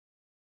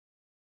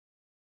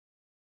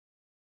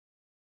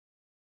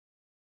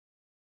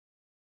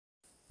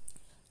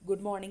Good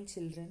morning,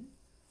 children.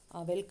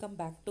 Welcome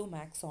back to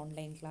Max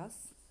online class.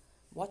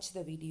 Watch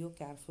the video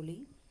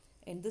carefully.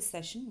 In this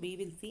session, we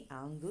will see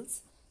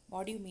angles.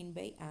 What do you mean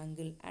by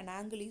angle? An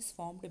angle is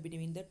formed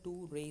between the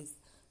two rays.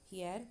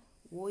 Here,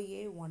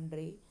 OA one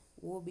ray,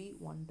 OB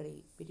one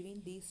ray.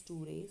 Between these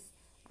two rays,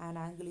 an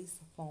angle is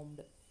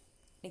formed.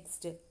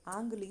 Next,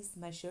 angle is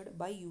measured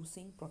by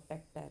using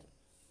protractor.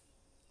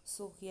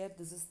 So here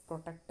this is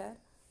protractor.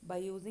 By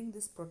using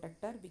this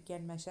protractor we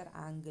can measure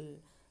angle.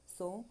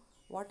 So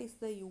what is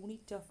the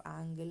unit of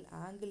angle?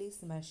 Angle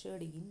is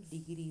measured in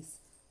degrees.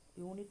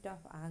 Unit of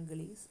angle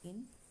is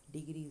in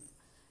degrees.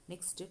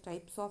 Next,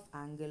 types of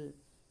angle.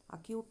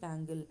 Acute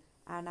angle.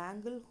 An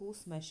angle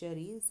whose measure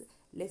is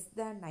less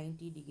than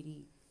 90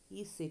 degree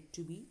is said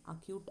to be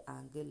acute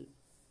angle.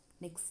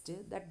 Next,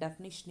 the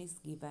definition is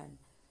given.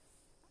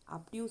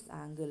 Obtuse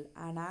angle.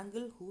 An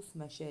angle whose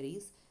measure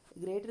is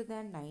greater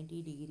than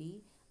 90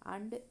 degree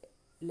and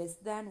less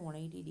than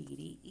 180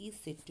 degree is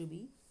said to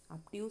be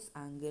obtuse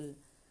angle.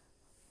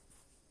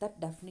 That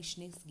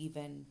definition is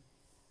given.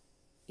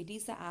 It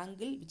is an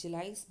angle which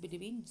lies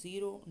between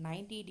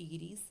 90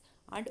 degrees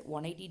and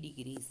 180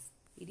 degrees.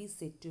 It is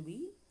said to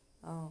be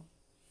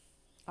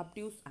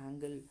obtuse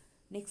angle.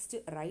 Next,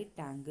 right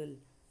angle.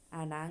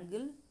 An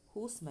angle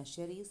whose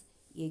measure is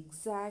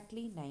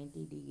exactly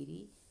 90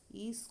 degree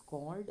is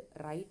called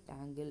right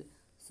angle.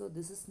 So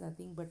this is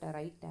nothing but a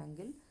right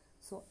angle.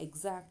 So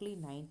exactly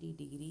 90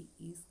 degree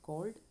is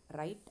called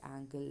right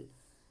angle.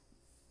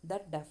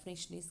 That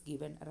definition is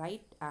given.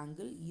 Right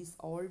angle is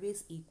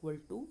always equal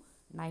to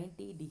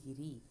 90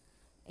 degree.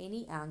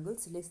 Any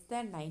angles less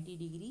than 90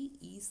 degree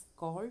is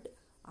called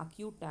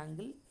acute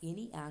angle.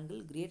 Any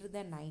angle greater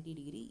than 90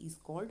 degree is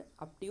called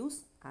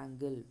obtuse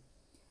angle.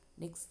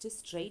 Next,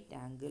 straight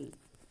angle.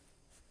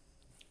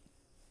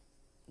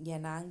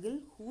 An angle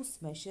whose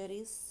measure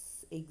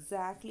is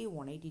exactly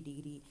 180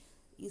 degree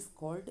is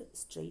called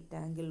straight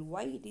angle.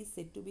 Why it is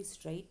said to be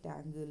straight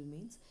angle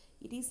means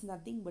it is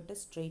nothing but a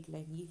straight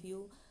line. If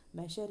you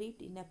measure it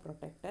in a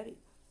protractor,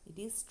 it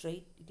is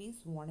straight, it is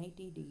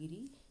 180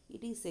 degree,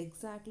 it is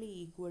exactly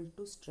equal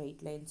to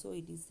straight line, so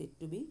it is said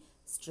to be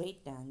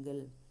straight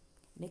angle.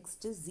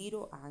 Next is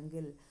zero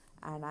angle.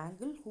 An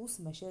angle whose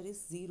measure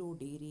is 0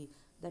 degree,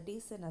 that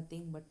is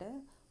nothing but a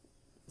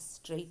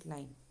straight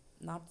line,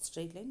 not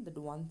straight line, that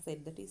one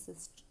side, that is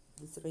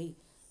this ray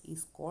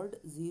is called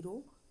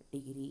 0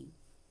 degree.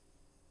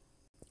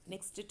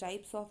 Next,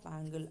 types of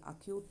angle.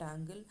 Acute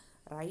angle,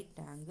 right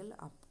angle,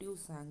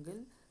 obtuse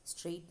angle,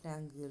 straight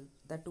angle.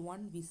 That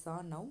one we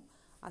saw now.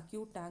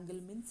 Acute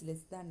angle means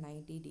less than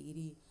 90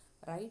 degree.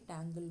 Right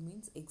angle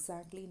means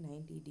exactly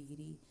 90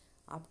 degree.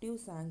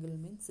 Obtuse angle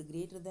means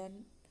greater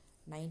than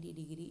 90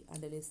 degree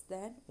and less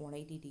than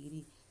 180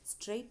 degree.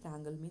 Straight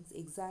angle means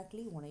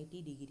exactly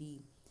 180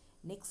 degree.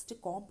 Next,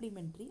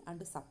 complementary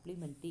and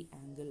supplementary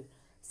angle.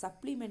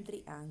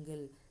 Supplementary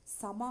angle,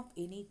 sum of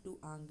any two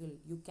angle.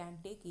 You can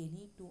take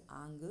any two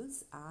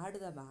angles, add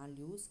the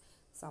values.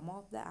 Sum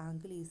of the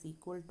angle is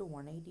equal to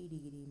 180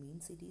 degree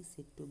means it is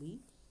said to be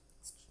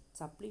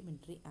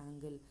supplementary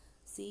angle.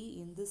 See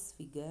in this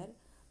figure,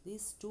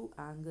 these two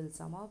angles,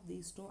 sum of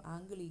these two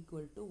angle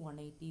equal to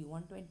 180.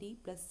 120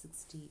 plus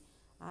 60.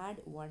 Add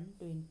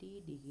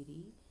 120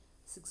 degree,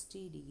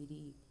 60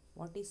 degree.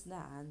 What is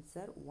the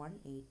answer?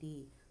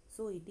 180.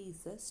 So it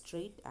is a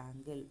straight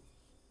angle.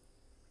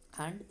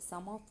 And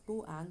sum of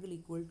two angle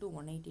equal to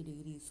 180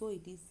 degree. So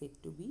it is said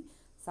to be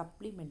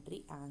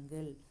supplementary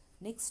angle.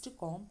 Next,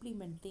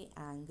 complementary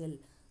angle.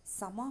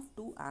 Sum of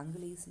two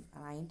angle is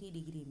 90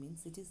 degree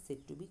means it is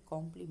said to be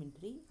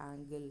complementary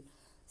angle.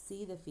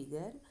 See the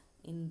figure.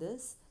 In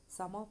this,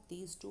 sum of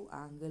these two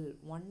angle,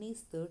 one is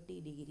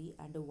 30 degree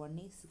and one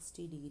is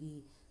 60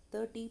 degree.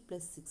 30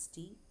 plus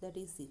 60, that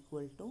is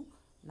equal to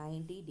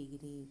 90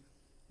 degree.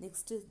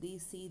 Next, they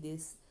see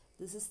this.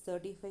 This is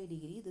 35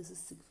 degree, this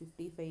is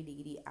 55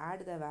 degree.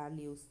 Add the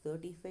values.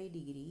 35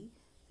 degree,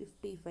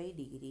 55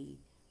 degree.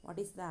 What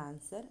is the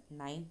answer?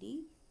 90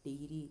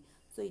 degree.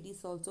 So it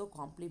is also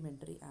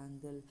complementary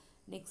angle.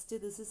 Next,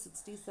 this is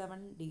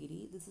 67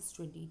 degree, this is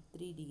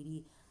 23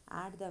 degree.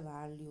 Add the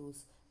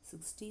values.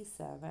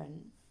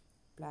 67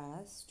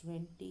 plus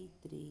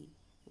 23.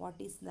 What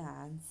is the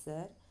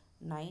answer?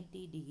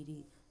 90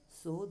 degree.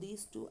 So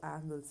these two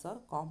angles are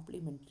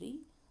complementary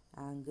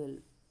angle.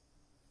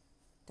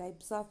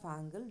 Types of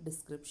angle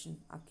description.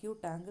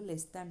 Acute angle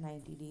less than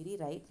 90 degree,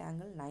 right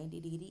angle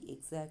 90 degree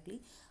exactly,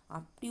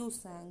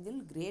 obtuse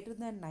angle greater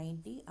than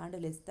 90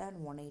 and less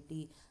than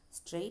 180,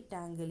 straight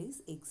angle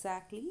is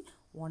exactly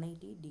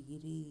 180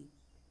 degree.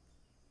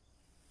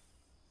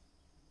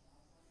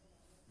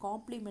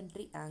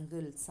 Complementary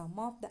angle, sum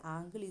of the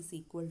angle is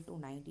equal to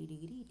 90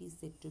 degree, it is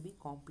said to be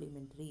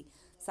complementary.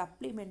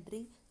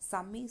 Supplementary,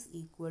 sum is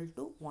equal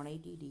to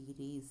 180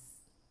 degrees.